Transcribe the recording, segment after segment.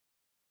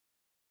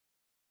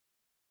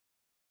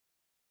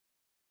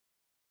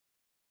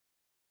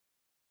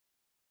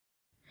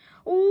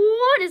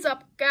What is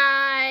up,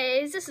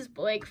 guys? This is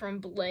Blake from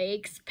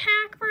Blake's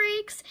Pack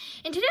Breaks,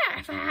 and today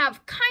I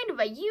have kind of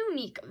a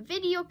unique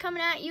video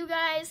coming at you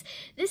guys.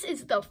 This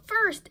is the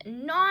first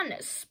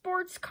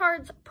non-sports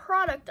cards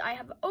product I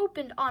have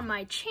opened on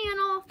my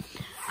channel.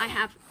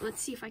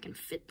 Let's see if I can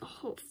fit the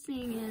whole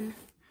thing in.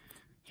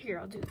 Here,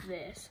 I'll do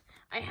this.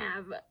 I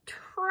have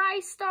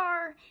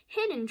Tristar,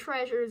 Hidden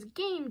Treasures,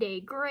 Game Day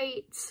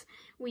Greats.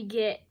 We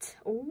get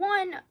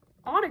one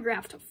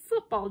autographed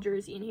football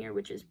jersey in here,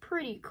 which is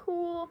pretty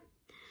cool.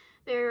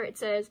 There it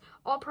says,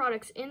 all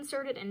products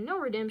inserted and no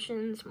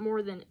redemptions,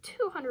 more than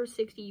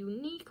 260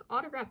 unique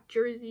autographed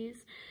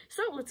jerseys.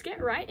 So let's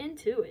get right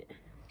into it.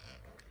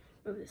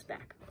 Move this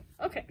back.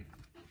 Okay.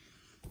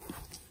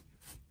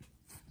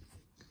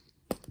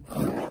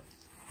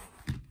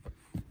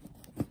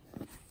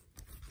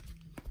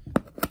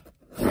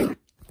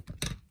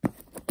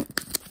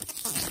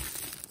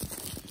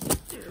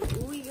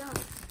 There we go.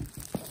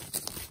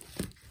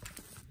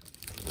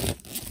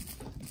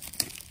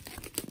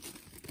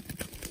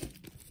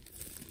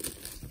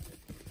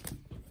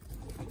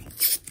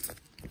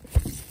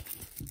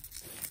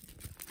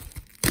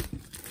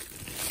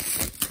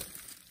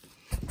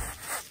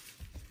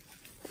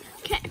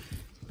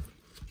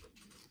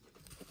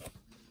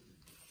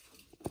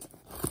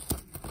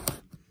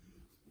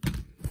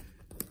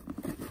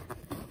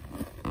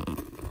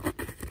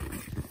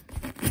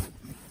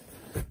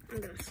 I'm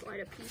gonna slide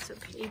a piece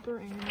of paper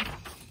in,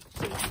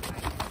 roll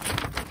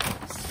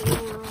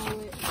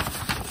it.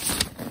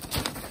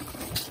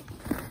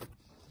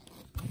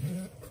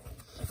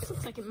 This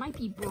looks like it might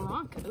be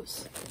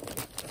Broncos.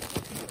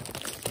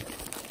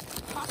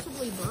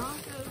 Possibly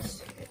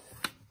Broncos.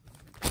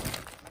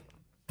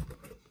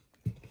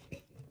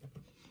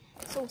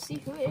 So we'll see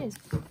who it is.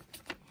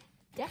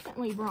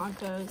 Definitely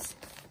Broncos.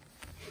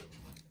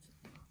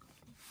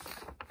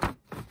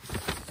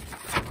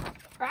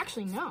 Or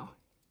actually, no.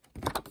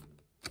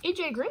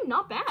 AJ Green,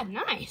 not bad.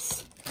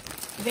 Nice.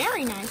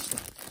 Very nice.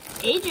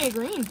 AJ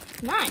Green,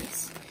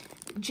 nice.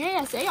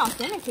 JSA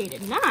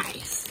authenticated,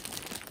 nice.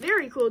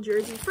 Very cool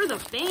jersey for the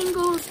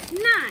Bengals,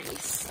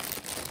 nice.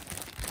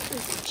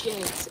 This is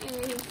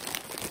JSA.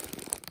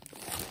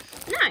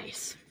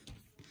 Nice.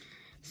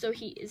 So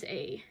he is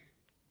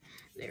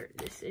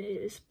this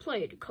is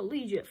played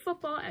collegiate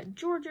football at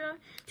Georgia.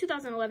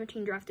 2011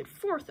 team drafted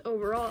 4th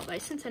overall by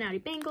Cincinnati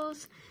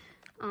Bengals.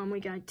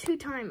 We got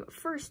 2-time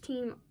first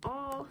team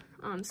all,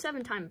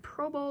 7-time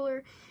Pro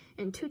Bowler,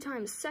 and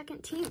 2-time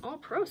second team all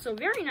pro. So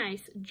very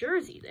nice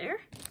jersey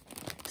there.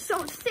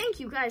 So thank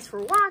you guys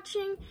for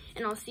watching,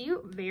 and I'll see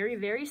you very,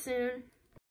 very soon.